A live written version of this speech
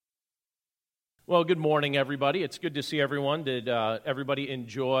Well, good morning, everybody. It's good to see everyone. Did everybody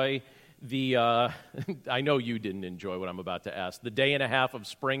enjoy the, I know you didn't enjoy what I'm about to ask, the day and a half of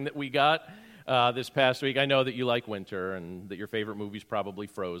spring that we got this past week? I know that you like winter and that your favorite movie's probably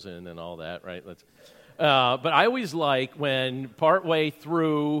Frozen and all that, right? But I always like when partway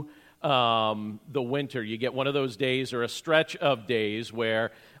through the winter, you get one of those days or a stretch of days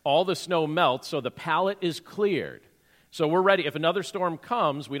where all the snow melts, so the palette is cleared. So we're ready. If another storm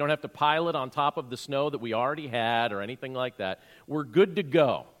comes, we don't have to pile it on top of the snow that we already had or anything like that. We're good to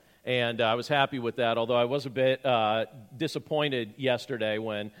go. And I was happy with that, although I was a bit disappointed yesterday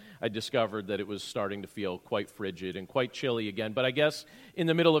when I discovered that it was starting to feel quite frigid and quite chilly again. But I guess in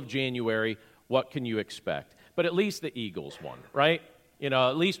the middle of January, what can you expect? But at least the Eagles won, right? You know,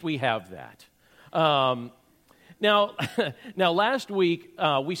 at least we have that. Now, last week,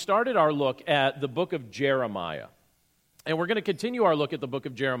 we started our look at the book of Jeremiah. And we're going to continue our look at the book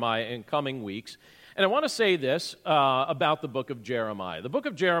of Jeremiah in coming weeks. And I want to say this about the book of Jeremiah. The book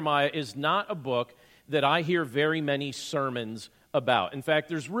of Jeremiah is not a book that I hear very many sermons about. In fact,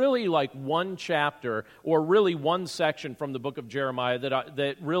 there's really like one chapter or really one section from the book of Jeremiah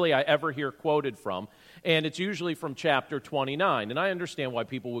that really I ever hear quoted from. And it's usually from chapter 29. And I understand why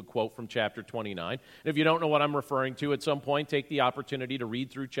people would quote from chapter 29. And if you don't know what I'm referring to, at some point, take the opportunity to read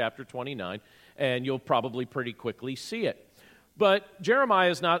through chapter 29. And you'll probably pretty quickly see it. But Jeremiah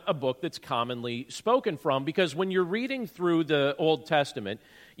is not a book that's commonly spoken from, because when you're reading through the Old Testament,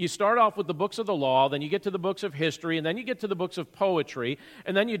 you start off with the books of the law, then you get to the books of history, and then you get to the books of poetry,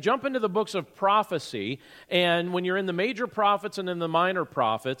 and then you jump into the books of prophecy. And when you're in the major prophets and in the minor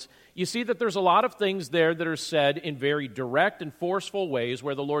prophets, you see that there's a lot of things there that are said in very direct and forceful ways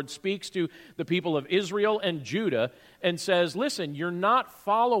where the Lord speaks to the people of Israel and Judah and says, listen, you're not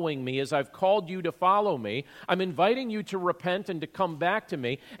following me as I've called you to follow me. I'm inviting you to repent and to come back to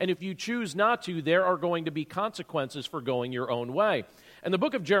me. And if you choose not to, there are going to be consequences for going your own way. And the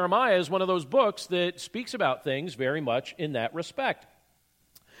book of Jeremiah is one of those books that speaks about things very much in that respect.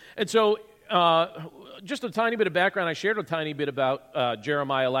 And so, just a tiny bit of background. I shared a tiny bit about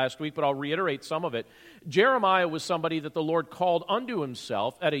Jeremiah last week, but I'll reiterate some of it. Jeremiah was somebody that the Lord called unto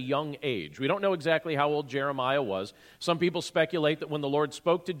himself at a young age. We don't know exactly how old Jeremiah was. Some people speculate that when the Lord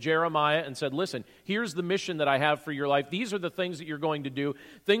spoke to Jeremiah and said, listen, here's the mission that I have for your life. These are the things that you're going to do,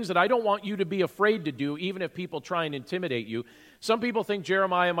 things that I don't want you to be afraid to do, even if people try and intimidate you. Some people think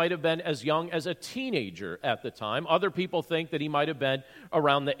Jeremiah might have been as young as a teenager at the time. Other people think that he might have been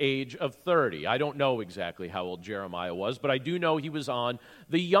around the age of 30. I don't know exactly how old Jeremiah was, but I do know he was on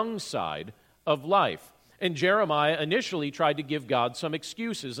the young side of life. And Jeremiah initially tried to give God some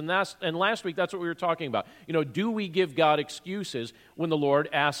excuses. And last week, that's what we were talking about. You know, do we give God excuses when the Lord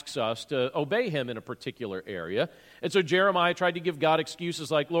asks us to obey him in a particular area? And so Jeremiah tried to give God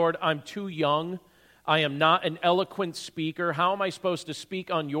excuses like, Lord, I'm too young. I am not an eloquent speaker. How am I supposed to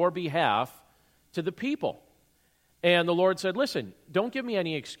speak on your behalf to the people? And the Lord said, listen, don't give me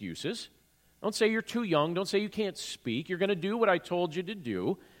any excuses. Don't say you're too young. Don't say you can't speak. You're going to do what I told you to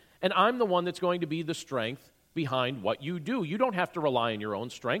do. And I'm the one that's going to be the strength behind what you do. You don't have to rely on your own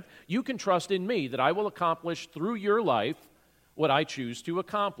strength. You can trust in me that I will accomplish through your life what I choose to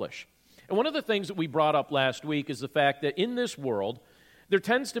accomplish. And one of the things that we brought up last week is the fact that in this world, there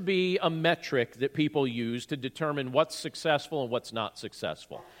tends to be a metric that people use to determine what's successful and what's not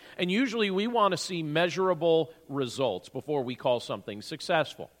successful. And usually we want to see measurable results before we call something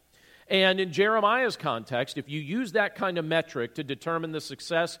successful. And in Jeremiah's context, if you use that kind of metric to determine the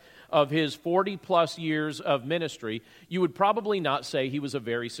success of his 40-plus years of ministry, you would probably not say he was a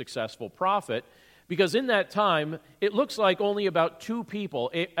very successful prophet, because in that time, it looks like only about 2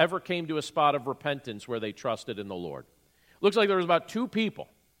 people ever came to a spot of repentance where they trusted in the Lord. Looks like there was about 2 people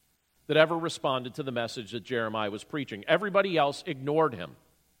that ever responded to the message that Jeremiah was preaching. Everybody else ignored him.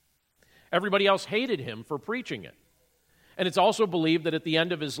 Everybody else hated him for preaching it. And it's also believed that at the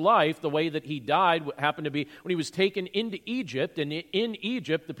end of his life, the way that he died happened to be when he was taken into Egypt, and in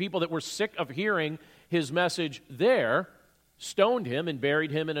Egypt, the people that were sick of hearing his message there stoned him and buried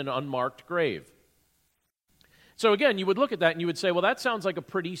him in an unmarked grave. So again, you would look at that and you would say, well, that sounds like a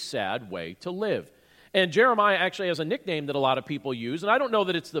pretty sad way to live. And Jeremiah actually has a nickname that a lot of people use, and I don't know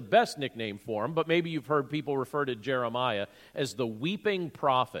that it's the best nickname for him, but maybe you've heard people refer to Jeremiah as the weeping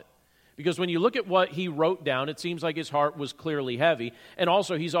prophet. Because when you look at what he wrote down, it seems like his heart was clearly heavy. And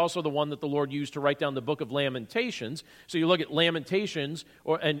also, he's also the one that the Lord used to write down the book of Lamentations. So you look at Lamentations,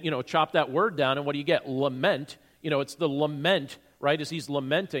 and chop that word down, and what do you get? Lament. It's the lament, right? As he's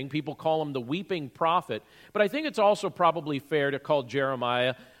lamenting, people call him the weeping prophet. But I think it's also probably fair to call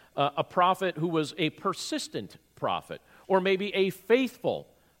Jeremiah a prophet who was a persistent prophet, or maybe a faithful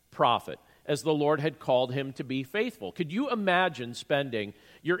prophet. as the Lord had called him to be faithful. Could you imagine spending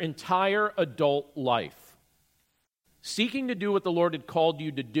your entire adult life seeking to do what the Lord had called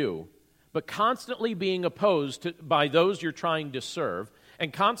you to do, but constantly being opposed by those you're trying to serve,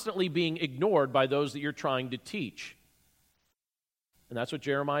 and constantly being ignored by those that you're trying to teach? And that's what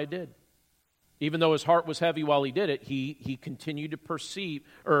Jeremiah did. Even though his heart was heavy while he did it, he continued to proceed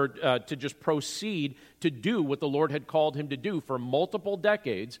to do what the Lord had called him to do for multiple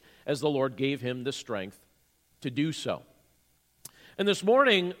decades, as the Lord gave him the strength to do so. And this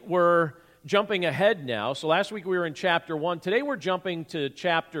morning, we're jumping ahead now. So last week we were in chapter 1. Today we're jumping to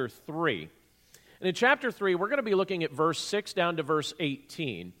chapter 3. And in chapter 3, we're going to be looking at verse 6 down to verse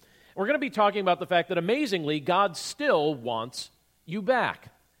 18. We're going to be talking about the fact that, amazingly, God still wants you back.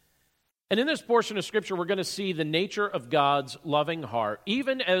 And in this portion of Scripture, we're going to see the nature of God's loving heart,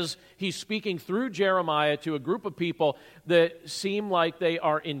 even as he's speaking through Jeremiah to a group of people that seem like they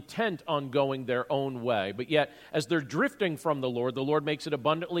are intent on going their own way. But yet, as they're drifting from the Lord makes it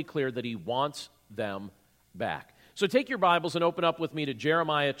abundantly clear that he wants them back. So take your Bibles and open up with me to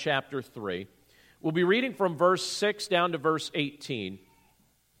Jeremiah chapter 3. We'll be reading from verse 6 down to verse 18.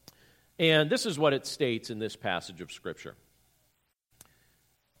 And this is what it states in this passage of Scripture.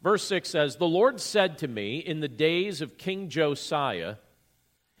 Verse 6 says, "The Lord said to me in the days of King Josiah,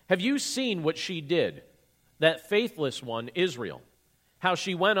 'Have you seen what she did, that faithless one, Israel? How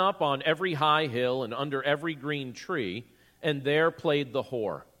she went up on every high hill and under every green tree, and there played the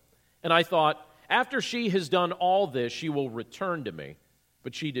whore. And I thought, after she has done all this, she will return to me.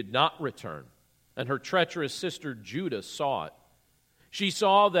 But she did not return, and her treacherous sister Judah saw it. She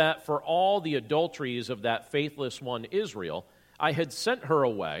saw that for all the adulteries of that faithless one, Israel, I had sent her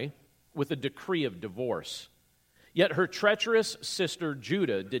away with a decree of divorce. Yet her treacherous sister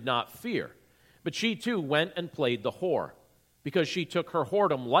Judah did not fear, but she too went and played the whore. Because she took her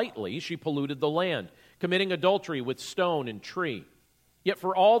whoredom lightly, she polluted the land, committing adultery with stone and tree. Yet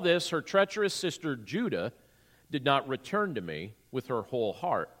for all this, her treacherous sister Judah did not return to me with her whole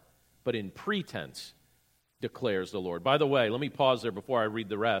heart, but in pretense, declares the Lord.'" By the way, let me pause there before I read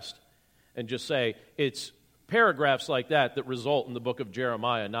the rest and just say it's paragraphs like that result in the book of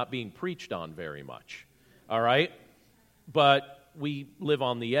Jeremiah not being preached on very much, all right? But we live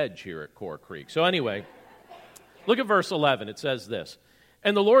on the edge here at Core Creek. So anyway, look at verse 11. It says this,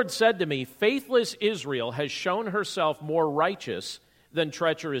 "And the Lord said to me, faithless Israel has shown herself more righteous than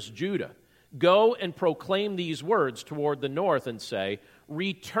treacherous Judah. Go and proclaim these words toward the north and say,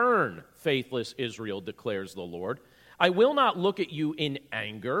 'Return, faithless Israel, declares the Lord. I will not look at you in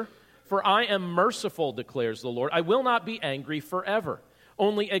anger, for I am merciful, declares the Lord. I will not be angry forever.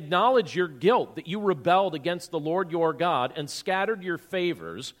 Only acknowledge your guilt, that you rebelled against the Lord your God and scattered your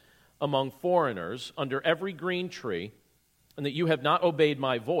favors among foreigners under every green tree, and that you have not obeyed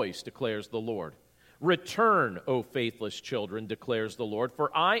my voice, declares the Lord. Return, O faithless children, declares the Lord,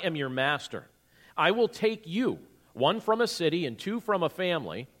 for I am your master. I will take you, one from a city and two from a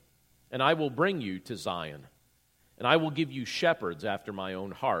family, and I will bring you to Zion. And I will give you shepherds after my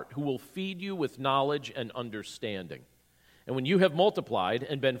own heart, who will feed you with knowledge and understanding. And when you have multiplied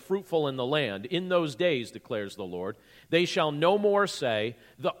and been fruitful in the land, in those days, declares the Lord, they shall no more say,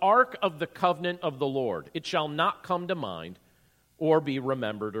 'The ark of the covenant of the Lord.' It shall not come to mind or be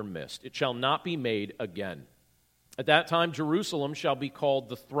remembered or missed. It shall not be made again. At that time, Jerusalem shall be called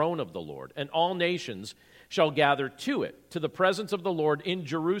the throne of the Lord, and all nations shall gather to it, to the presence of the Lord in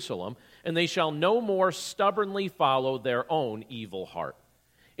Jerusalem, and they shall no more stubbornly follow their own evil heart.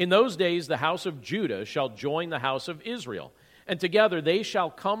 In those days the house of Judah shall join the house of Israel, and together they shall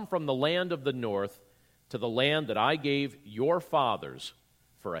come from the land of the north to the land that I gave your fathers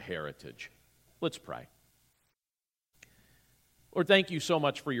for a heritage." Let's pray. Lord, thank you so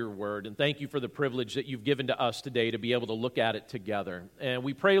much for your word, and thank you for the privilege that you've given to us today to be able to look at it together. And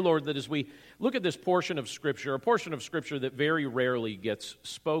we pray, Lord, that as we look at this portion of Scripture, a portion of Scripture that very rarely gets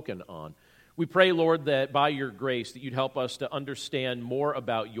spoken on, we pray, Lord, that by your grace that you'd help us to understand more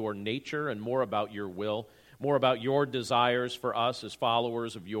about your nature and more about your will, more about your desires for us as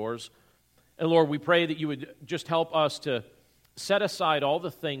followers of yours. And Lord, we pray that you would just help us to set aside all the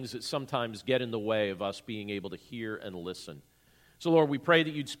things that sometimes get in the way of us being able to hear and listen. So, Lord, we pray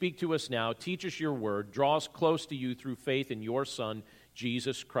that you'd speak to us now, teach us your word, draw us close to you through faith in your Son,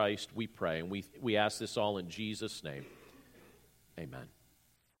 Jesus Christ, we pray. And we ask this all in Jesus' name. Amen.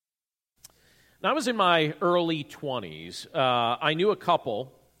 Now, I was in my early 20s. I knew a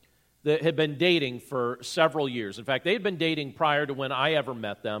couple that had been dating for several years. In fact, they had been dating prior to when I ever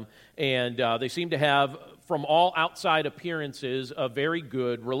met them, and they seemed to have, from all outside appearances, a very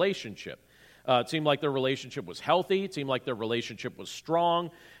good relationship. It seemed like their relationship was healthy. It seemed like their relationship was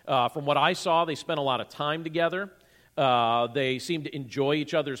strong. From what I saw, they spent a lot of time together. They seemed to enjoy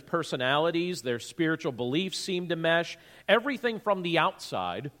each other's personalities. Their spiritual beliefs seemed to mesh. Everything from the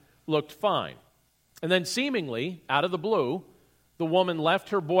outside looked fine. And then seemingly, out of the blue, the woman left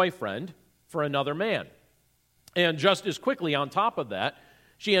her boyfriend for another man. And just as quickly on top of that,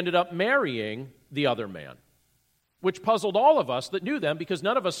 she ended up marrying the other man, which puzzled all of us that knew them because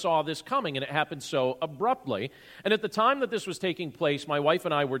none of us saw this coming, and it happened so abruptly. And at the time that this was taking place, my wife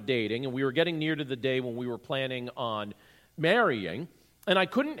and I were dating, and we were getting near to the day when we were planning on marrying, and I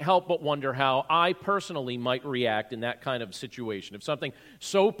couldn't help but wonder how I personally might react in that kind of situation if something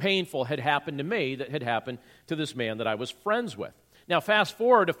so painful had happened to me that had happened to this man that I was friends with. Now, fast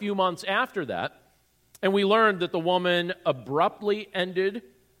forward a few months after that, and we learned that the woman abruptly ended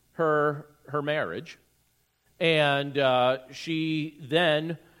her marriage. And she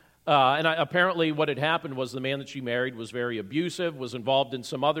then, apparently what had happened was the man that she married was very abusive, was involved in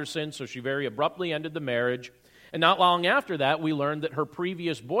some other sins, so she very abruptly ended the marriage. And not long after that, we learned that her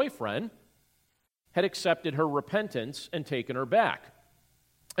previous boyfriend had accepted her repentance and taken her back.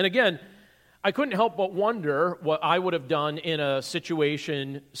 And again, I couldn't help but wonder what I would have done in a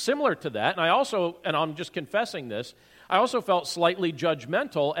situation similar to that. And I also, and I'm just confessing this, I also felt slightly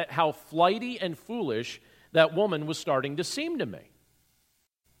judgmental at how flighty and foolish that woman was starting to seem to me.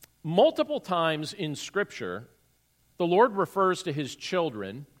 Multiple times in Scripture, the Lord refers to his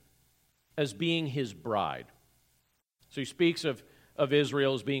children as being his bride. So he speaks of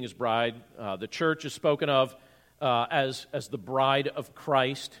Israel as being his bride. The church is spoken of as the bride of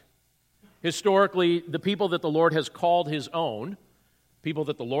Christ. Historically, the people that the Lord has called his own, people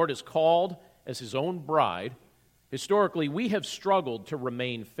that the Lord has called as his own bride, historically, we have struggled to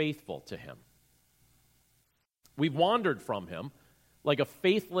remain faithful to him. We've wandered from him like a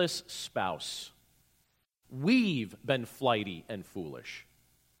faithless spouse. We've been flighty and foolish.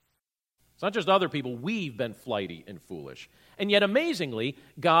 It's not just other people, we've been flighty and foolish. And yet, amazingly,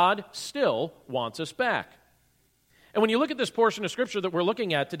 God still wants us back. And when you look at this portion of Scripture that we're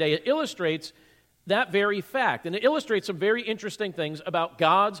looking at today, it illustrates that very fact. And it illustrates some very interesting things about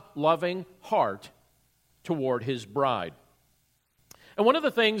God's loving heart toward his bride. And one of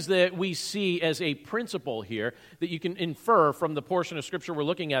the things that we see as a principle here that you can infer from the portion of Scripture we're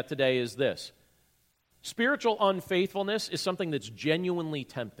looking at today is this. Spiritual unfaithfulness is something that's genuinely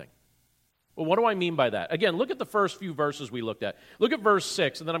tempting. Well, what do I mean by that? Again, look at the first few verses we looked at. Look at verse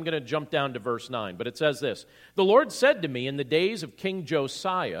 6, and then I'm going to jump down to verse 9. But it says this, "The Lord said to me in the days of King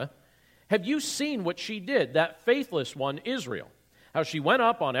Josiah, have you seen what she did, that faithless one, Israel? How she went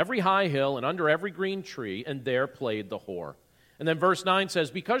up on every high hill and under every green tree, and there played the whore." And then verse 9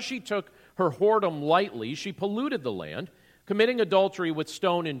 says, "Because she took her whoredom lightly, she polluted the land, committing adultery with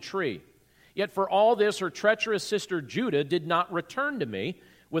stone and tree. Yet for all this, her treacherous sister Judah did not return to me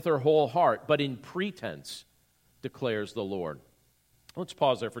with her whole heart, but in pretense, declares the Lord." Let's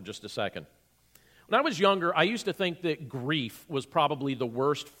pause there for just a second. When I was younger, I used to think that grief was probably the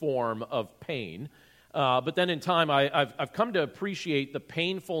worst form of pain. But then in time, I've come to appreciate the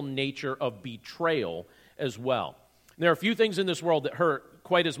painful nature of betrayal as well. There are a few things in this world that hurt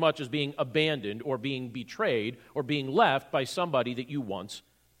quite as much as being abandoned or being betrayed or being left by somebody that you once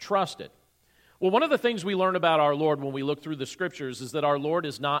trusted. Well, one of the things we learn about our Lord when we look through the Scriptures is that our Lord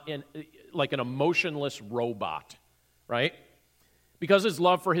is not like an emotionless robot, right? Because his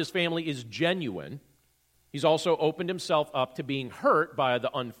love for his family is genuine, he's also opened himself up to being hurt by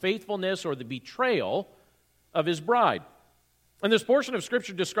the unfaithfulness or the betrayal of his bride. And this portion of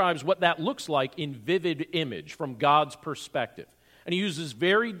Scripture describes what that looks like in vivid image from God's perspective. And he uses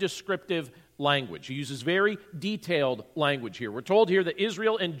very descriptive language. He uses very detailed language here. We're told here that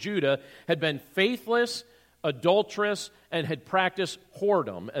Israel and Judah had been faithless, adulterous, and had practiced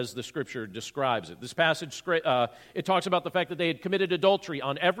whoredom, as the Scripture describes it. This passage, it talks about the fact that they had committed adultery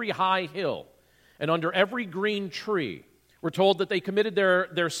on every high hill and under every green tree. We're told that they committed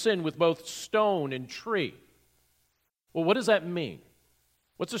their sin with both stone and tree. Well, what does that mean?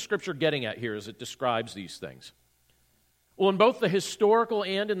 What's the Scripture getting at here as it describes these things? Well, in both the historical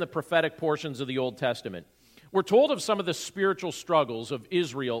and in the prophetic portions of the Old Testament, we're told of some of the spiritual struggles of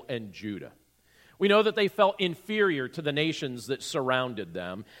Israel and Judah. We know that they felt inferior to the nations that surrounded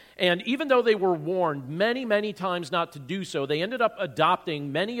them, and even though they were warned many, many times not to do so, they ended up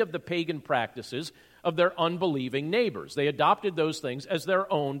adopting many of the pagan practices of their unbelieving neighbors. They adopted those things as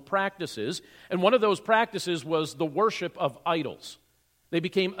their own practices, and one of those practices was the worship of idols. They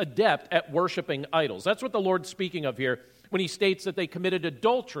became adept at worshiping idols. That's what the Lord's speaking of here when he states that they committed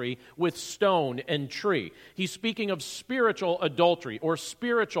adultery with stone and tree. He's speaking of spiritual adultery or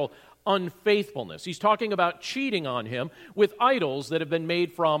spiritual unfaithfulness. He's talking about cheating on him with idols that have been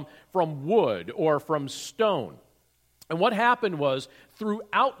made from wood or from stone. And what happened was,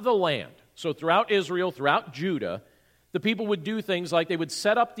 throughout the land, so throughout Israel, throughout Judah, the people would do things like they would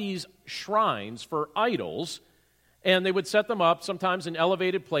set up these shrines for idols, and they would set them up sometimes in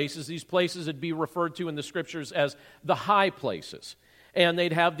elevated places. These places would be referred to in the Scriptures as the high places. And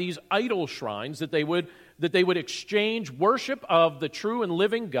they'd have these idol shrines that they would exchange worship of the true and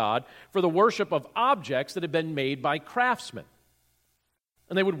living God for the worship of objects that had been made by craftsmen.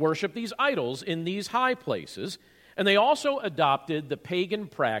 And they would worship these idols in these high places. And they also adopted the pagan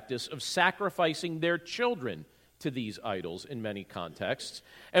practice of sacrificing their children to these idols in many contexts.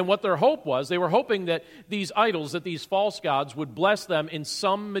 And what their hope was, they were hoping that these idols, that these false gods would bless them in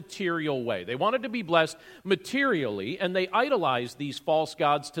some material way. They wanted to be blessed materially, and they idolized these false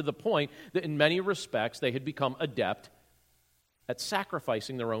gods to the point that in many respects they had become adept at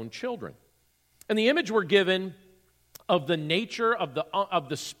sacrificing their own children. And the image we're given of the nature of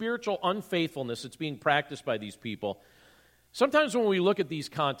the spiritual unfaithfulness that's being practiced by these people. Sometimes when we look at these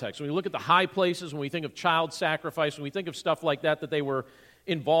contexts, when we look at the high places, when we think of child sacrifice, when we think of stuff like that they were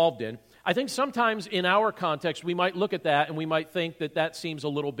involved in, I think sometimes in our context we might look at that and we might think that seems a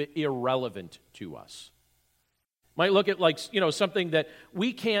little bit irrelevant to us. Might look at something that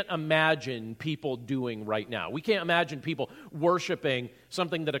we can't imagine people doing right now. We can't imagine people worshiping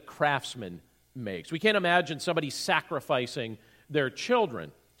something that a craftsman makes. We can't imagine somebody sacrificing their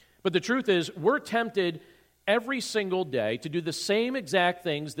children. But the truth is, we're tempted every single day to do the same exact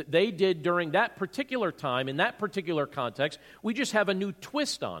things that they did during that particular time, in that particular context. We just have a new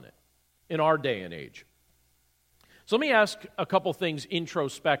twist on it in our day and age. So let me ask a couple things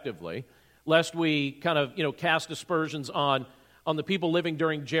introspectively, lest we kind of cast aspersions on the people living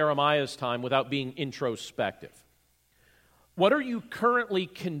during Jeremiah's time without being introspective. What are you currently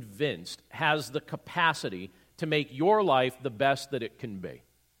convinced has the capacity to make your life the best that it can be?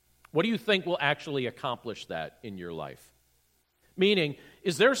 What do you think will actually accomplish that in your life? Meaning,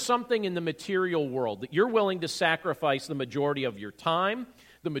 is there something in the material world that you're willing to sacrifice the majority of your time,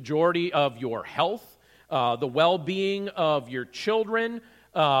 the majority of your health, the well-being of your children,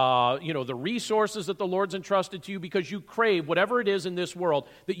 the resources that the Lord's entrusted to you because you crave whatever it is in this world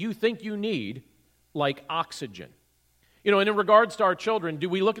that you think you need, like oxygen? And in regards to our children, do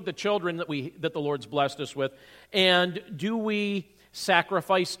we look at the children that the Lord's blessed us with, and do we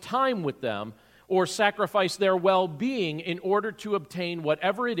sacrifice time with them or sacrifice their well-being in order to obtain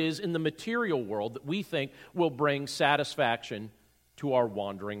whatever it is in the material world that we think will bring satisfaction to our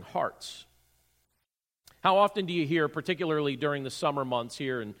wandering hearts? How often do you hear, particularly during the summer months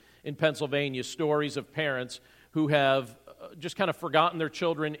here in Pennsylvania, stories of parents who have just kind of forgotten their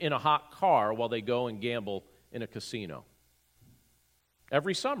children in a hot car while they go and gamble in a casino?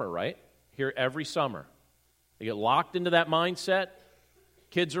 Every summer, right? Here every summer. They get locked into that mindset.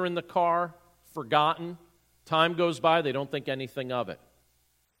 Kids are in the car, forgotten. Time goes by, they don't think anything of it.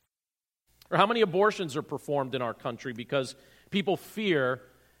 Or how many abortions are performed in our country because people fear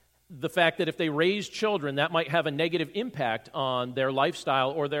the fact that if they raise children, that might have a negative impact on their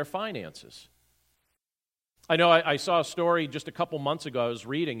lifestyle or their finances. I know I saw a story just a couple months ago. I was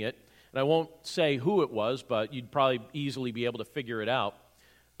reading it, and I won't say who it was, but you'd probably easily be able to figure it out.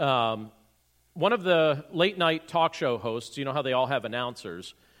 One of the late-night talk show hosts, you know how they all have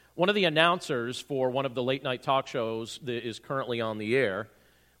announcers, one of the announcers for one of the late-night talk shows that is currently on the air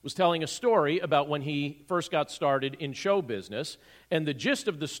was telling a story about when he first got started in show business, and the gist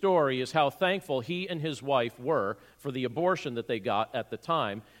of the story is how thankful he and his wife were for the abortion that they got at the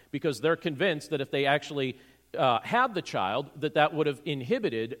time, because they're convinced that if they actually had the child, that would have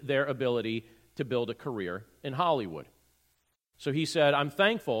inhibited their ability to build a career in Hollywood. So he said, I'm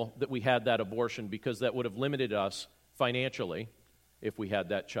thankful that we had that abortion because that would have limited us financially if we had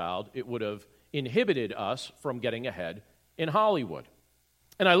that child. It would have inhibited us from getting ahead in Hollywood.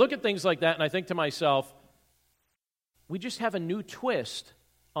 And I look at things like that and I think to myself, we just have a new twist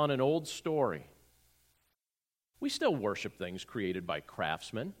on an old story. We still worship things created by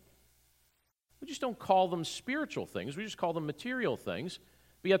craftsmen. We just don't call them spiritual things. We just call them material things.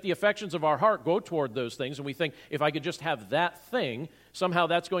 But yet the affections of our heart go toward those things, and we think, if I could just have that thing, somehow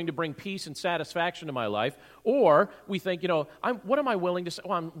that's going to bring peace and satisfaction to my life. Or we think, what am I willing to say?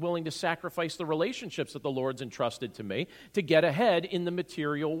 Well, I'm willing to sacrifice the relationships that the Lord's entrusted to me to get ahead in the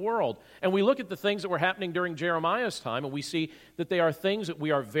material world. And we look at the things that were happening during Jeremiah's time, and we see that they are things that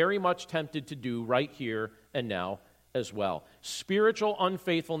we are very much tempted to do right here and now as well. Spiritual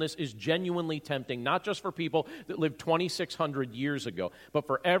unfaithfulness is genuinely tempting, not just for people that lived 2,600 years ago, but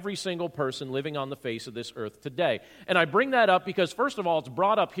for every single person living on the face of this earth today. And I bring that up because, first of all, it's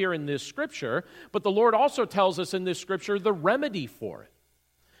brought up here in this scripture, but the Lord also tells us in this scripture the remedy for it.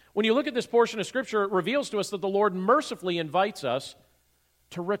 When you look at this portion of scripture, it reveals to us that the Lord mercifully invites us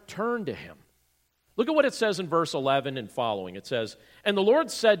to return to Him. Look at what it says in verse 11 and following. It says, "And the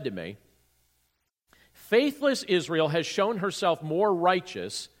Lord said to me, faithless Israel has shown herself more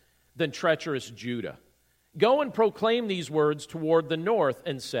righteous than treacherous Judah. Go and proclaim these words toward the north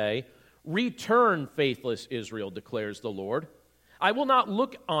and say, return, faithless Israel, declares the Lord. I will not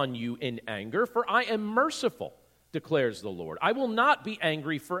look on you in anger, for I am merciful, declares the Lord. I will not be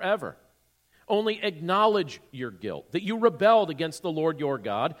angry forever. Only acknowledge your guilt, that you rebelled against the Lord your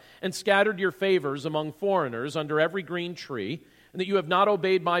God and scattered your favors among foreigners under every green tree, and that you have not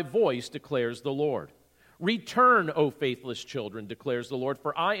obeyed my voice, declares the Lord. Return, O faithless children, declares the Lord,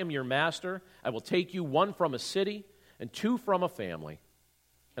 for I am your master. I will take you, one from a city and two from a family,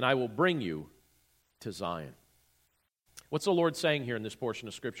 and I will bring you to Zion." What's the Lord saying here in this portion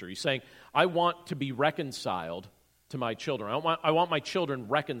of Scripture? He's saying, I want to be reconciled to my children. I want my children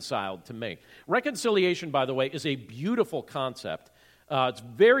reconciled to me. Reconciliation, by the way, is a beautiful concept. It's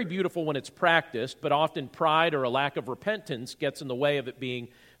very beautiful when it's practiced, but often pride or a lack of repentance gets in the way of it being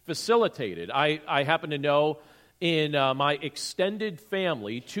facilitated. I happen to know in my extended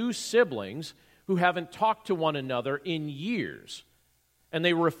family 2 siblings who haven't talked to one another in years, and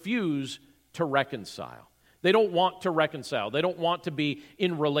they refuse to reconcile. They don't want to reconcile. They don't want to be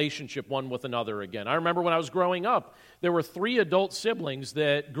in relationship one with another again. I remember when I was growing up, there were 3 adult siblings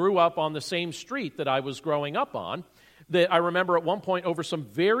that grew up on the same street that I was growing up on, that I remember at one point over some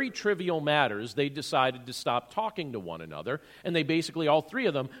very trivial matters, they decided to stop talking to one another, and they basically, all 3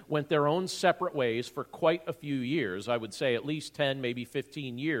 of them, went their own separate ways for quite a few years. I would say at least 10, maybe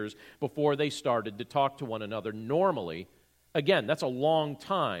 15 years before they started to talk to one another normally. Again, that's a long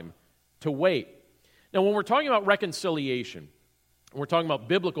time to wait. Now, when we're talking about reconciliation, we're talking about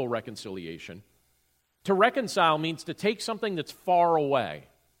biblical reconciliation, to reconcile means to take something that's far away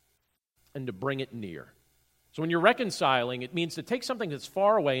and to bring it near. So when you're reconciling, it means to take something that's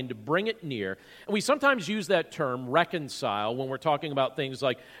far away and to bring it near. And we sometimes use that term, reconcile, when we're talking about things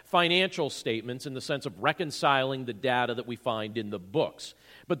like financial statements in the sense of reconciling the data that we find in the books.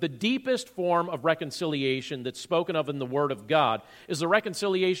 But the deepest form of reconciliation that's spoken of in the Word of God is the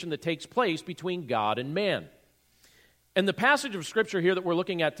reconciliation that takes place between God and man. And the passage of Scripture here that we're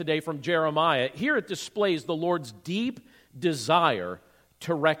looking at today from Jeremiah, here it displays the Lord's deep desire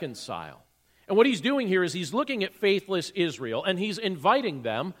to reconcile. And what he's doing here is he's looking at faithless Israel, and he's inviting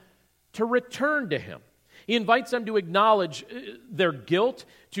them to return to him. He invites them to acknowledge their guilt,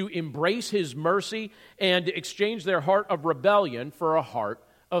 to embrace his mercy, and to exchange their heart of rebellion for a heart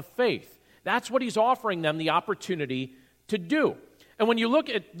of faith. That's what he's offering them the opportunity to do. And when you look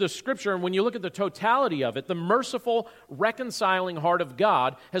at the Scripture and when you look at the totality of it, the merciful, reconciling heart of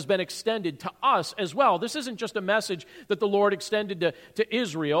God has been extended to us as well. This isn't just a message that the Lord extended to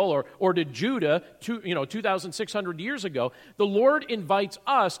Israel or to Judah 2,600 years ago. The Lord invites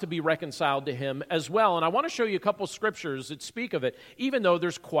us to be reconciled to him as well. And I want to show you a couple scriptures that speak of it, even though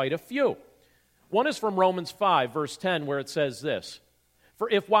there's quite a few. One is from Romans 5, verse 10, where it says this, "For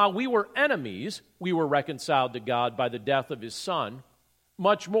if while we were enemies, we were reconciled to God by the death of his Son,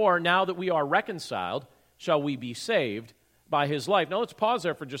 much more, now that we are reconciled, shall we be saved by his life." Now let's pause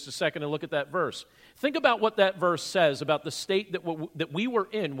there for just a second and look at that verse. Think about what that verse says about the state that we were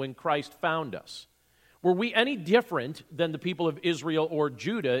in when Christ found us. Were we any different than the people of Israel or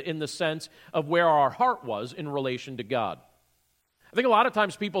Judah in the sense of where our heart was in relation to God? I think a lot of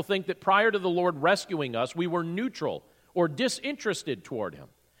times people think that prior to the Lord rescuing us, we were neutral or disinterested toward him.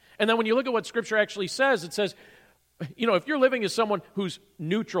 And then when you look at what Scripture actually says, it says, if you're living as someone who's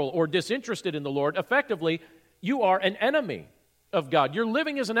neutral or disinterested in the Lord, effectively, you are an enemy of God. You're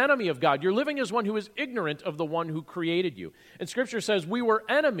living as an enemy of God. You're living as one who is ignorant of the one who created you. And Scripture says we were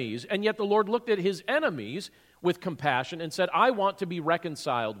enemies, and yet the Lord looked at his enemies with compassion and said, I want to be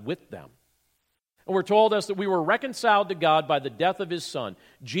reconciled with them. And we're told us that we were reconciled to God by the death of his Son.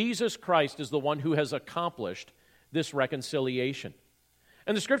 Jesus Christ is the one who has accomplished this reconciliation.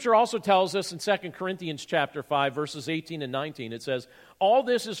 And the Scripture also tells us in 2 Corinthians chapter 5, verses 18 and 19, it says, all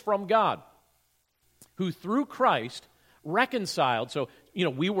this is from God, who through Christ reconciled, so,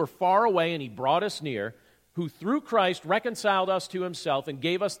 we were far away and he brought us near, who through Christ reconciled us to himself and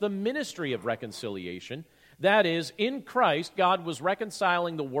gave us the ministry of reconciliation. That is, in Christ, God was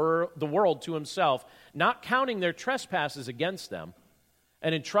reconciling the world to himself, not counting their trespasses against them,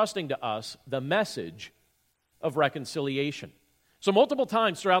 and entrusting to us the message of reconciliation. So multiple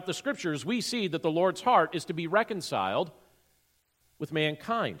times throughout the Scriptures, we see that the Lord's heart is to be reconciled with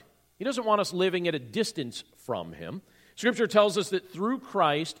mankind. He doesn't want us living at a distance from Him. Scripture tells us that through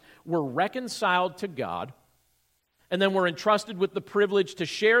Christ, we're reconciled to God, and then we're entrusted with the privilege to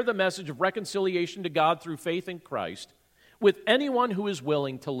share the message of reconciliation to God through faith in Christ with anyone who is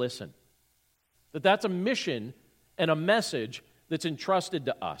willing to listen. That's a mission and a message that's entrusted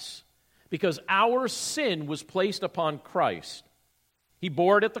to us because our sin was placed upon Christ. He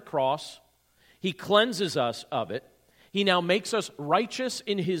bore it at the cross. He cleanses us of it. He now makes us righteous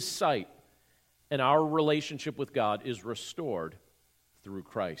in His sight, and our relationship with God is restored through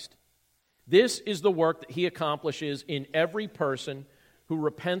Christ. This is the work that He accomplishes in every person who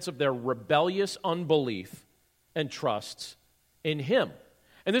repents of their rebellious unbelief and trusts in Him.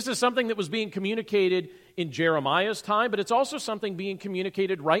 And this is something that was being communicated in Jeremiah's time, but it's also something being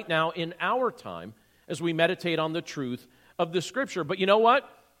communicated right now in our time as we meditate on the truth of the Scripture. But you know what?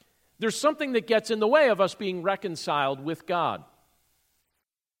 There's something that gets in the way of us being reconciled with God.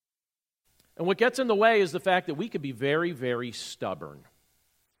 And what gets in the way is the fact that we could be very, very stubborn.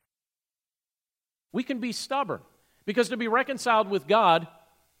 We can be stubborn because to be reconciled with God,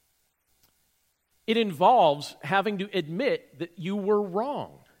 it involves having to admit that you were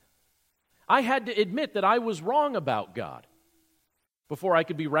wrong. I had to admit that I was wrong about God before I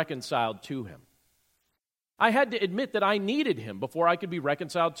could be reconciled to Him. I had to admit that I needed Him before I could be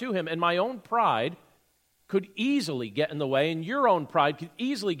reconciled to Him, and my own pride could easily get in the way, and your own pride could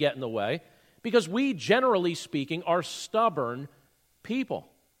easily get in the way, because we, generally speaking, are stubborn people.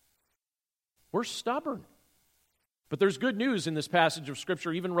 We're stubborn. But there's good news in this passage of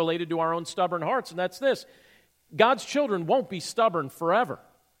Scripture, even related to our own stubborn hearts, and that's this. God's children won't be stubborn forever.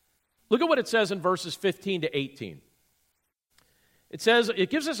 Look at what it says in verses 15 to 18. It says, it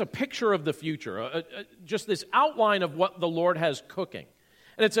gives us a picture of the future, just this outline of what the Lord has cooking.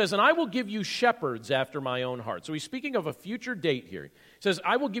 And it says, and I will give you shepherds after my own heart. So he's speaking of a future date here. He says,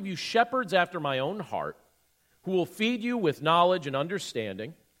 I will give you shepherds after my own heart, who will feed you with knowledge and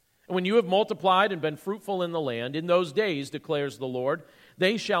understanding. And when you have multiplied and been fruitful in the land, in those days, declares the Lord,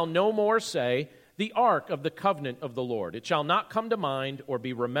 they shall no more say, the ark of the covenant of the Lord. It shall not come to mind or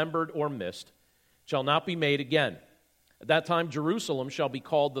be remembered or missed. It shall not be made again. At that time, Jerusalem shall be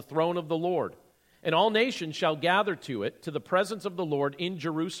called the throne of the Lord, and all nations shall gather to it, to the presence of the Lord in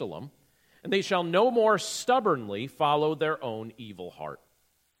Jerusalem, and they shall no more stubbornly follow their own evil heart.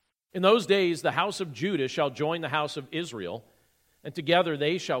 In those days, the house of Judah shall join the house of Israel, and together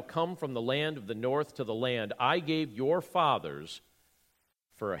they shall come from the land of the north to the land I gave your fathers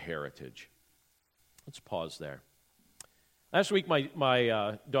for a heritage. Let's pause there. Last week,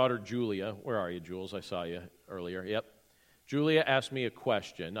 my daughter Julia, where are you, Jules? I saw you earlier. Yep. Julia asked me a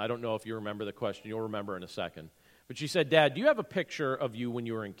question. I don't know if you remember the question. You'll remember in a second. But she said, Dad, do you have a picture of you when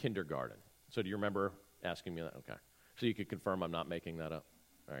you were in kindergarten? So do you remember asking me that? Okay. So you could confirm I'm not making that up.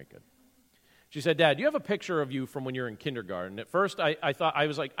 All right, good. She said, Dad, do you have a picture of you from when you were in kindergarten? At first, I thought, I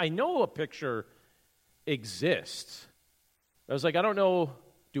was like, I know a picture exists. I was like, I don't know.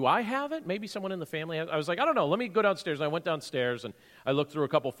 Do I have it? Maybe someone in the family has. I was like, I don't know. Let me go downstairs. And I went downstairs, and I looked through a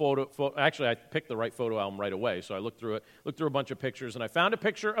couple actually, I picked the right photo album right away. So I looked through a bunch of pictures, and I found a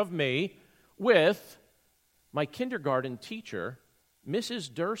picture of me with my kindergarten teacher,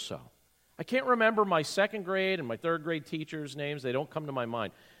 Mrs. Durso. I can't remember my second grade and my third grade teachers' names. They don't come to my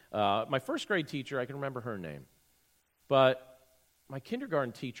mind. My first grade teacher, I can remember her name. But my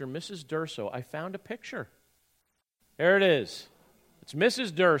kindergarten teacher, Mrs. Durso, I found a picture. There it is. It's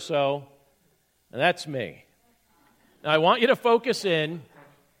Mrs. Durso, and that's me. Now, I want you to focus in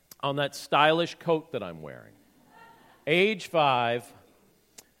on that stylish coat that I'm wearing. Age 5.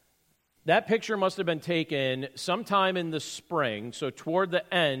 That picture must have been taken sometime in the spring, so toward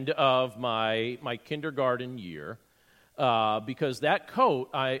the end of my kindergarten year, because that coat,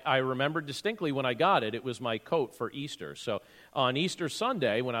 I remember distinctly when I got it. It was my coat for Easter. So on Easter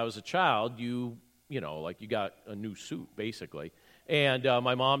Sunday, when I was a child, you got a new suit, basically. And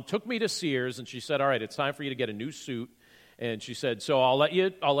my mom took me to Sears, and she said, all right, it's time for you to get a new suit. And she said, so I'll let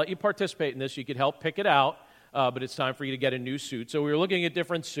you participate in this. You could help pick it out, but it's time for you to get a new suit. So we were looking at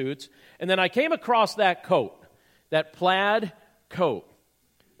different suits. And then I came across that coat, that plaid coat,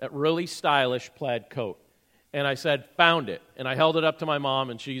 that really stylish plaid coat. And I said, found it. And I held it up to my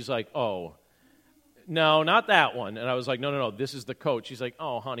mom, and she's like, oh, no, not that one. And I was like, no, this is the coat. She's like,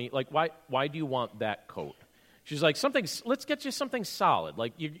 oh, honey, like, why do you want that coat? She's like, let's get you something solid.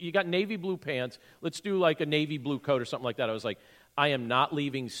 Like, you got navy blue pants. Let's do like a navy blue coat or something like that. I was like, I am not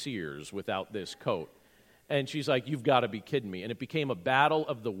leaving Sears without this coat. And she's like, you've got to be kidding me. And it became a battle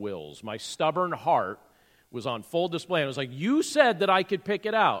of the wills. My stubborn heart was on full display. And I was like, you said that I could pick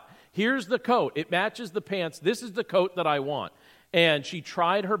it out. Here's the coat. It matches the pants. This is the coat that I want. And she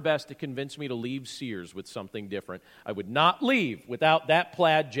tried her best to convince me to leave Sears with something different. I would not leave without that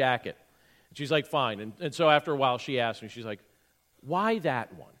plaid jacket. And she's like, fine. And so after a while, she asked me, she's like, why that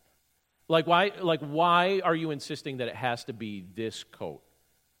one? Why are you insisting that it has to be this coat?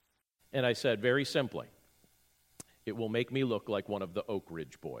 And I said, very simply, it will make me look like one of the Oak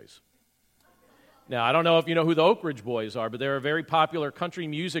Ridge Boys. Now, I don't know if you know who the Oak Ridge Boys are, but they're a very popular country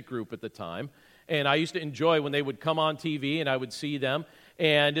music group at the time. And I used to enjoy when they would come on TV and I would see them.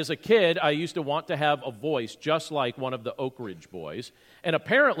 And as a kid, I used to want to have a voice just like one of the Oak Ridge Boys. And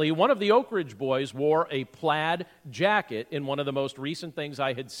apparently, one of the Oak Ridge Boys wore a plaid jacket in one of the most recent things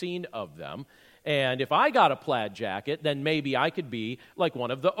I had seen of them. And if I got a plaid jacket, then maybe I could be like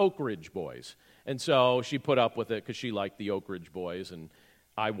one of the Oak Ridge Boys. And so she put up with it because she liked the Oak Ridge Boys, and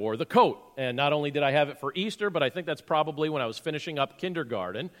I wore the coat. And not only did I have it for Easter, but I think that's probably when I was finishing up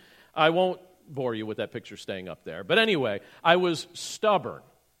kindergarten. I won't bore you with that picture staying up there. But anyway, I was stubborn.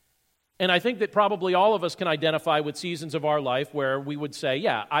 And I think that probably all of us can identify with seasons of our life where we would say,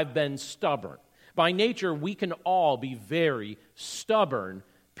 yeah, I've been stubborn. By nature, we can all be very stubborn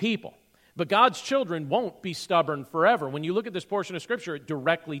people. But God's children won't be stubborn forever. When you look at this portion of Scripture, it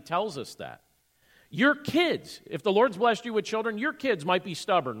directly tells us that. Your kids, if the Lord's blessed you with children, your kids might be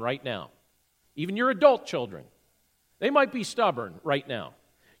stubborn right now. Even your adult children, they might be stubborn right now.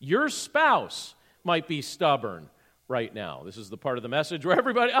 Your spouse might be stubborn right now. This is the part of the message where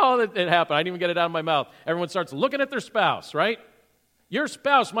everybody, it happened. I didn't even get it out of my mouth. Everyone starts looking at their spouse, right? Your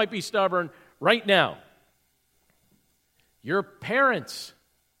spouse might be stubborn right now. Your parents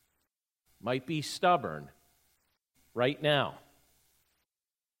might be stubborn right now.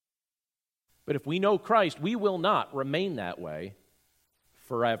 But if we know Christ, we will not remain that way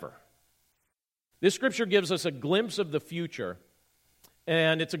forever. This scripture gives us a glimpse of the future.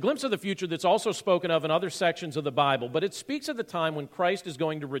 And it's a glimpse of the future that's also spoken of in other sections of the Bible, but it speaks of the time when Christ is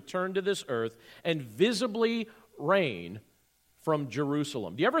going to return to this earth and visibly reign from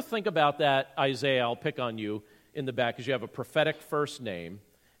Jerusalem. Do you ever think about that, Isaiah? I'll pick on you in the back because you have a prophetic first name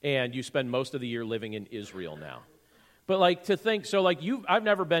and you spend most of the year living in Israel now. But to think, I've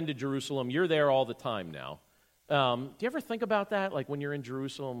never been to Jerusalem. You're there all the time now. Do you ever think about that? Like when you're in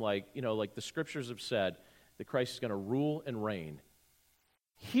Jerusalem, the scriptures have said that Christ is going to rule and reign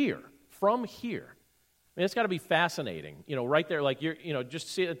from here. I mean, it's got to be fascinating, right there, just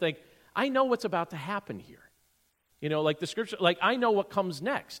see it and think, I know what's about to happen here. The scripture, I know what comes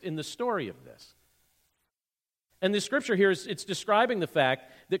next in the story of this. And the scripture here it's describing the fact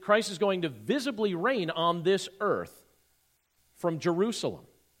that Christ is going to visibly reign on this earth from Jerusalem.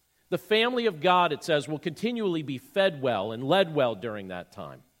 The family of God, it says, will continually be fed well and led well during that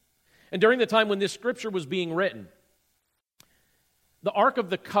time. And during the time when this scripture was being written, the Ark of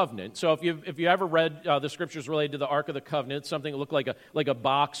the Covenant, so if you ever read the scriptures related to the Ark of the Covenant, it's something that looked like a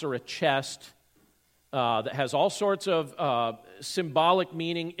box or a chest that has all sorts of symbolic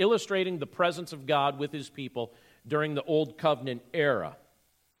meaning, illustrating the presence of God with His people during the Old Covenant era.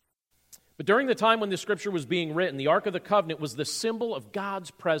 But during the time when this scripture was being written, the Ark of the Covenant was the symbol of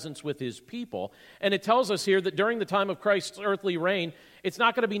God's presence with His people. And it tells us here that during the time of Christ's earthly reign, it's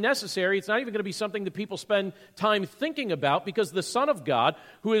not going to be necessary. It's not even going to be something that people spend time thinking about because the Son of God,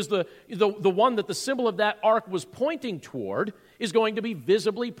 who is the one that the symbol of that ark was pointing toward, is going to be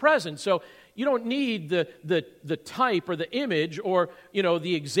visibly present. So you don't need the type or the image or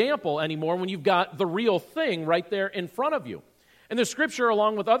the example anymore when you've got the real thing right there in front of you. And the scripture,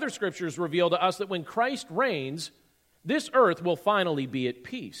 along with other scriptures, reveal to us that when Christ reigns, this earth will finally be at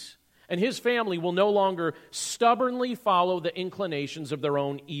peace. And His family will no longer stubbornly follow the inclinations of their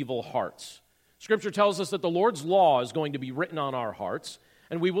own evil hearts. Scripture tells us that the Lord's law is going to be written on our hearts,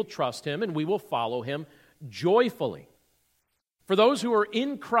 and we will trust Him and we will follow Him joyfully. For those who are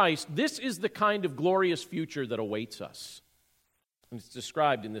in Christ, this is the kind of glorious future that awaits us. And it's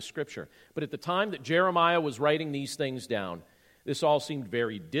described in this scripture. But at the time that Jeremiah was writing these things down, this all seemed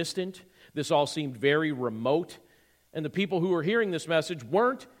very distant. This all seemed very remote. And the people who were hearing this message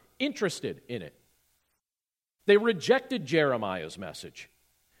weren't interested in it. They rejected Jeremiah's message.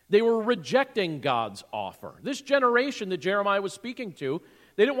 They were rejecting God's offer. This generation that Jeremiah was speaking to,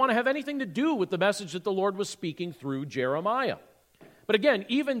 they didn't want to have anything to do with the message that the Lord was speaking through Jeremiah. But again,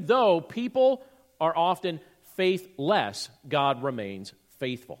 even though people are often faithless, God remains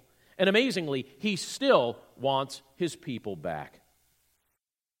faithful. And amazingly, He still wants His people back.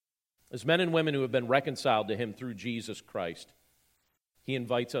 As men and women who have been reconciled to Him through Jesus Christ, He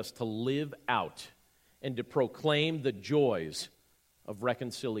invites us to live out and to proclaim the joys of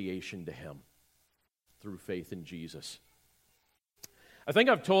reconciliation to Him. through faith in Jesus. I think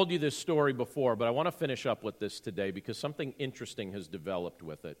I've told you this story before, but I want to finish up with this today because something interesting has developed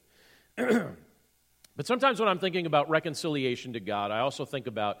with it. But sometimes when I'm thinking about reconciliation to God, I also think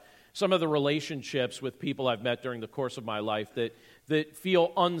about some of the relationships with people I've met during the course of my life that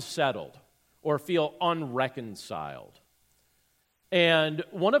feel unsettled or feel unreconciled. And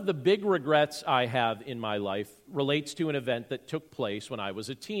one of the big regrets I have in my life relates to an event that took place when I was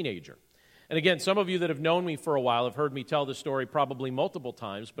a teenager. And again, some of you that have known me for a while have heard me tell this story probably multiple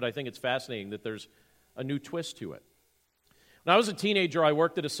times, but I think it's fascinating that there's a new twist to it. When I was a teenager, I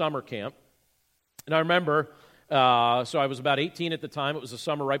worked at a summer camp. And I remember, so I was about 18 at the time. It was the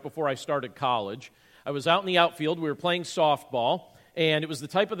summer right before I started college. I was out in the outfield. We were playing softball. And it was the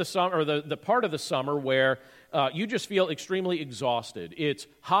type of the summer, or the part of the summer where you just feel extremely exhausted. It's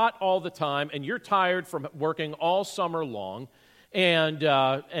hot all the time, and you're tired from working all summer long, and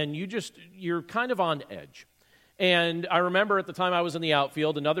you're kind of on edge. And I remember at the time I was in the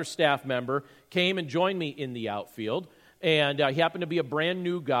outfield, another staff member came and joined me in the outfield, and he happened to be a brand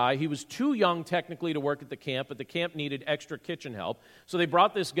new guy. He was too young technically to work at the camp, but the camp needed extra kitchen help, so they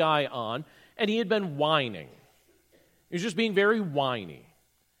brought this guy on, and he had been whining. He was just being very whiny.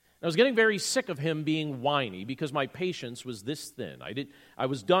 I was getting very sick of him being whiny because my patience was this thin. I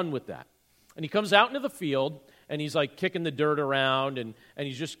was done with that. And he comes out into the field, and he's like kicking the dirt around, and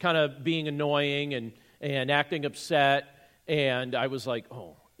he's just kind of being annoying and acting upset. And I was like,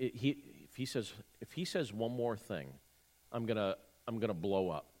 if he says one more thing, I'm gonna blow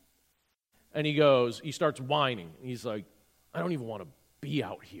up. And he starts whining. He's like, I don't even want to be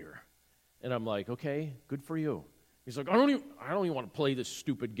out here. And I'm like, okay, good for you. He's like, I don't even want to play this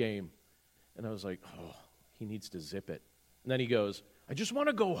stupid game. And I was like, he needs to zip it. And then he goes, I just want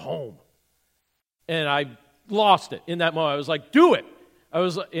to go home. And I lost it in that moment. I was like, do it.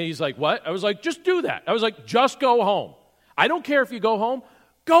 And he's like, what? I was like, just do that. I was like, just go home. I don't care if you go home.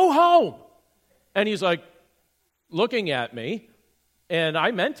 Go home. And he's like, looking at me, and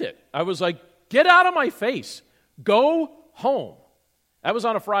I meant it. I was like, get out of my face. Go home. That was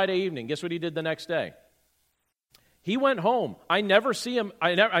on a Friday evening. Guess what he did the next day? He went home. I never saw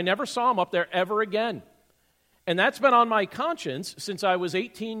him up there ever again. And that's been on my conscience since I was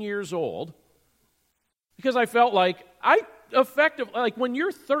 18 years old, because I felt like when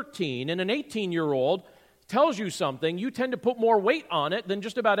you're 13 and an 18-year-old tells you something, you tend to put more weight on it than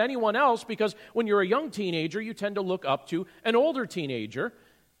just about anyone else, because when you're a young teenager, you tend to look up to an older teenager.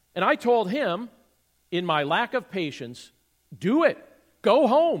 And I told him, in my lack of patience, do it. Go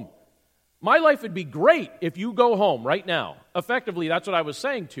home. My life would be great if you go home right now. Effectively, that's what I was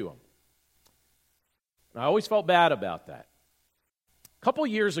saying to him. And I always felt bad about that. A couple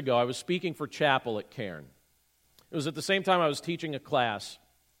years ago, I was speaking for chapel at Cairn. It was at the same time I was teaching a class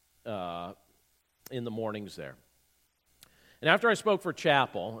in the mornings there. And after I spoke for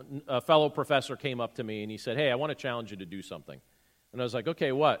chapel, a fellow professor came up to me and he said, hey, I want to challenge you to do something. And I was like,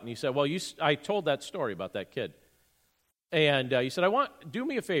 okay, what? And he said, well, I told that story about that kid. And he said, do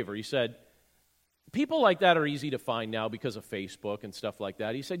me a favor. He said, people like that are easy to find now because of Facebook and stuff like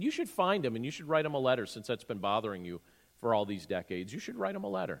that. He said, you should find them and you should write them a letter, since that's been bothering you for all these decades. You should write them a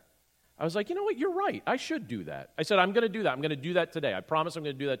letter. I was like, you know what, you're right. I should do that. I said, I'm going to do that. I'm going to do that today. I promise I'm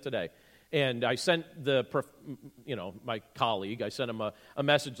going to do that today. And I sent my colleague, I sent him a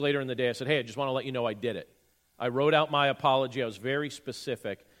message later in the day. I said, hey, I just want to let you know I did it. I wrote out my apology. I was very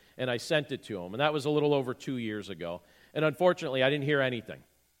specific, and I sent it to him. And that was a little over 2 years ago. And unfortunately, I didn't hear anything.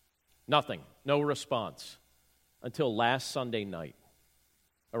 Nothing. No response. Until last Sunday night.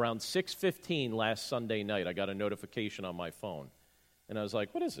 Around 6:15 last Sunday night, I got a notification on my phone. And I was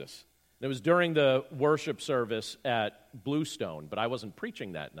like, what is this? And it was during the worship service at Bluestone, but I wasn't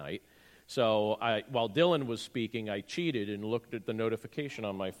preaching that night. So while Dylan was speaking, I cheated and looked at the notification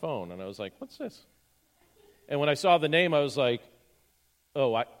on my phone. And I was like, what's this? And when I saw the name, I was like,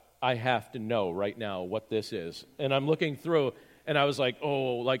 I have to know right now what this is. And I'm looking through, and I was like,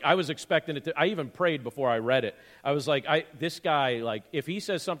 I was expecting it to. I even prayed before I read it. I was like, this guy, if he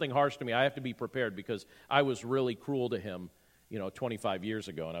says something harsh to me, I have to be prepared, because I was really cruel to him, 25 years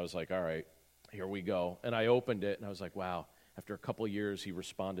ago. And I was like, all right, here we go. And I opened it, and I was like, wow. After a couple of years, he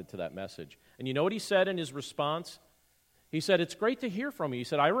responded to that message. And you know what he said in his response? He said, it's great to hear from you. He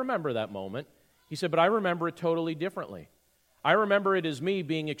said, I remember that moment. He said, but I remember it totally differently. I remember it as me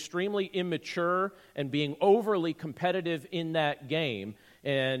being extremely immature and being overly competitive in that game.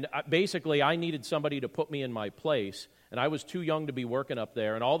 And basically, I needed somebody to put me in my place. And I was too young to be working up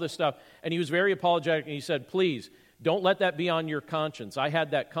there and all this stuff. And he was very apologetic. And he said, please, don't let that be on your conscience. I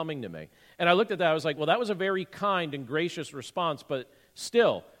had that coming to me. And I looked at that. I was like, well, that was a very kind and gracious response. But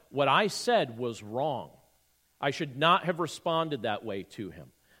still, what I said was wrong. I should not have responded that way to him.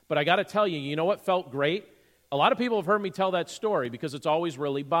 But I got to tell you, you know what felt great? A lot of people have heard me tell that story because it's always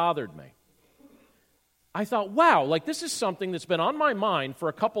really bothered me. I thought, wow, like this is something that's been on my mind for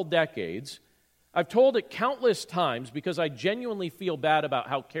a couple decades. I've told it countless times because I genuinely feel bad about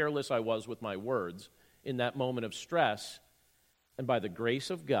how careless I was with my words in that moment of stress. And by the grace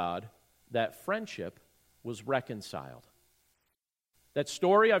of God, that friendship was reconciled. That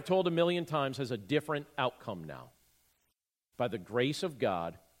story I've told a million times has a different outcome now. By the grace of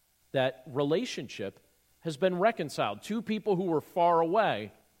God, that relationship has been reconciled. Two people who were far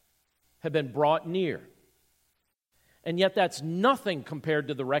away have been brought near. And yet that's nothing compared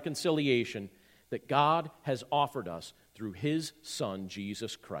to the reconciliation that God has offered us through His Son,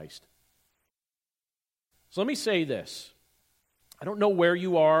 Jesus Christ. So let me say this. I don't know where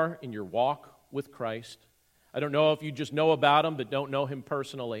you are in your walk with Christ. I don't know if you just know about Him but don't know Him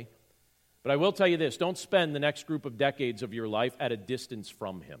personally. But I will tell you this, don't spend the next group of decades of your life at a distance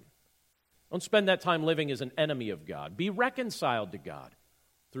from Him. Don't spend that time living as an enemy of God. Be reconciled to God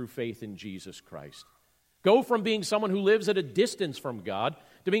through faith in Jesus Christ. Go from being someone who lives at a distance from God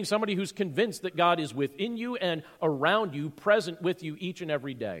to being somebody who's convinced that God is within you and around you, present with you each and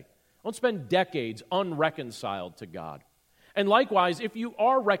every day. Don't spend decades unreconciled to God. And likewise, if you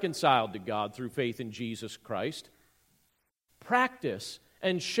are reconciled to God through faith in Jesus Christ, practice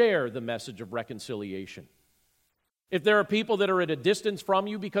and share the message of reconciliation. If there are people that are at a distance from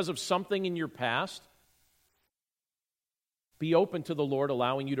you because of something in your past, be open to the Lord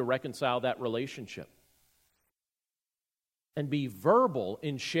allowing you to reconcile that relationship. And be verbal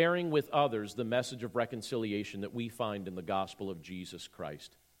in sharing with others the message of reconciliation that we find in the gospel of Jesus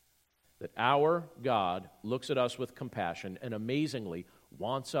Christ. That our God looks at us with compassion and amazingly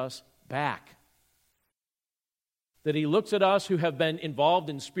wants us back. That He looks at us who have been involved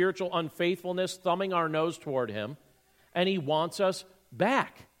in spiritual unfaithfulness, thumbing our nose toward Him, and He wants us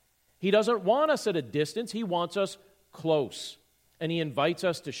back. He doesn't want us at a distance, He wants us close. And He invites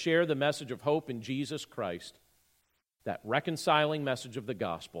us to share the message of hope in Jesus Christ, that reconciling message of the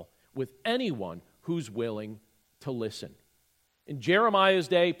gospel, with anyone who's willing to listen. In Jeremiah's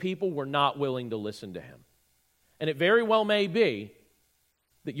day, people were not willing to listen to him. And it very well may be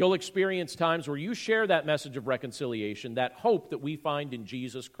that you'll experience times where you share that message of reconciliation, that hope that we find in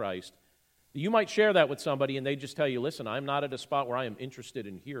Jesus Christ. You might share that with somebody and they just tell you, listen, I'm not at a spot where I am interested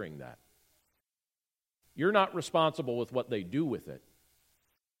in hearing that. You're not responsible with what they do with it.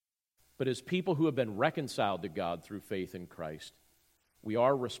 But as people who have been reconciled to God through faith in Christ, we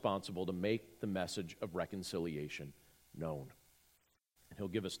are responsible to make the message of reconciliation known. And He'll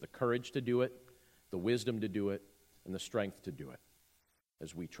give us the courage to do it, the wisdom to do it, and the strength to do it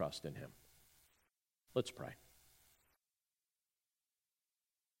as we trust in Him. Let's pray.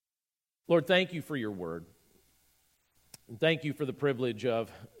 Lord, thank You for Your word. And thank You for the privilege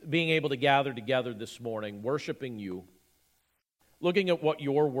of being able to gather together this morning, worshiping You, looking at what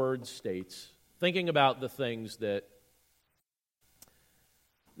Your word states, thinking about the things that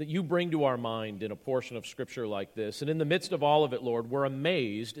You bring to our mind in a portion of Scripture like this. And in the midst of all of it, Lord, we're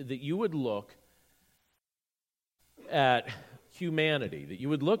amazed that You would look at humanity, that You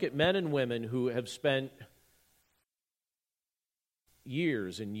would look at men and women who have spent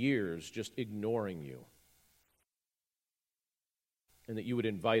years and years just ignoring You, and that You would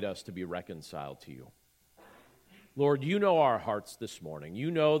invite us to be reconciled to You. Lord, You know our hearts this morning.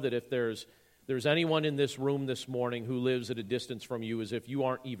 You know that if there's anyone in this room this morning who lives at a distance from You, as if You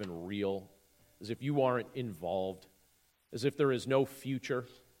aren't even real, as if You aren't involved, as if there is no future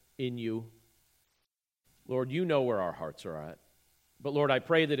in You. Lord, You know where our hearts are at. But Lord, I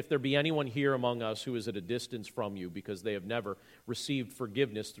pray that if there be anyone here among us who is at a distance from You because they have never received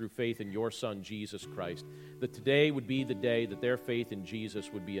forgiveness through faith in Your Son, Jesus Christ, that today would be the day that their faith in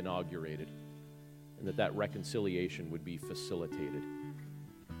Jesus would be inaugurated, and that reconciliation would be facilitated.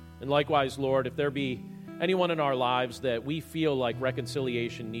 And likewise, Lord, if there be anyone in our lives that we feel like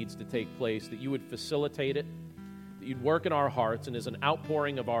reconciliation needs to take place, that You would facilitate it, that You'd work in our hearts, and as an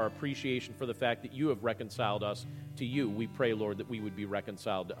outpouring of our appreciation for the fact that You have reconciled us to You, we pray, Lord, that we would be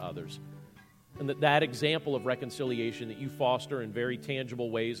reconciled to others. And that example of reconciliation that You foster in very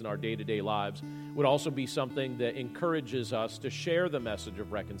tangible ways in our day-to-day lives would also be something that encourages us to share the message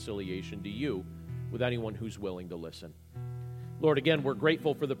of reconciliation to You with anyone who's willing to listen. Lord, again, we're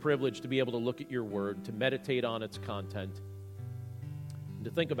grateful for the privilege to be able to look at Your word, to meditate on its content, and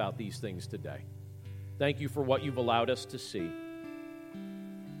to think about these things today. Thank You for what You've allowed us to see.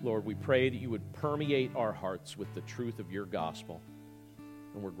 Lord, we pray that You would permeate our hearts with the truth of Your gospel,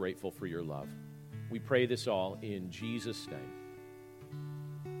 and we're grateful for Your love. We pray this all in Jesus' name.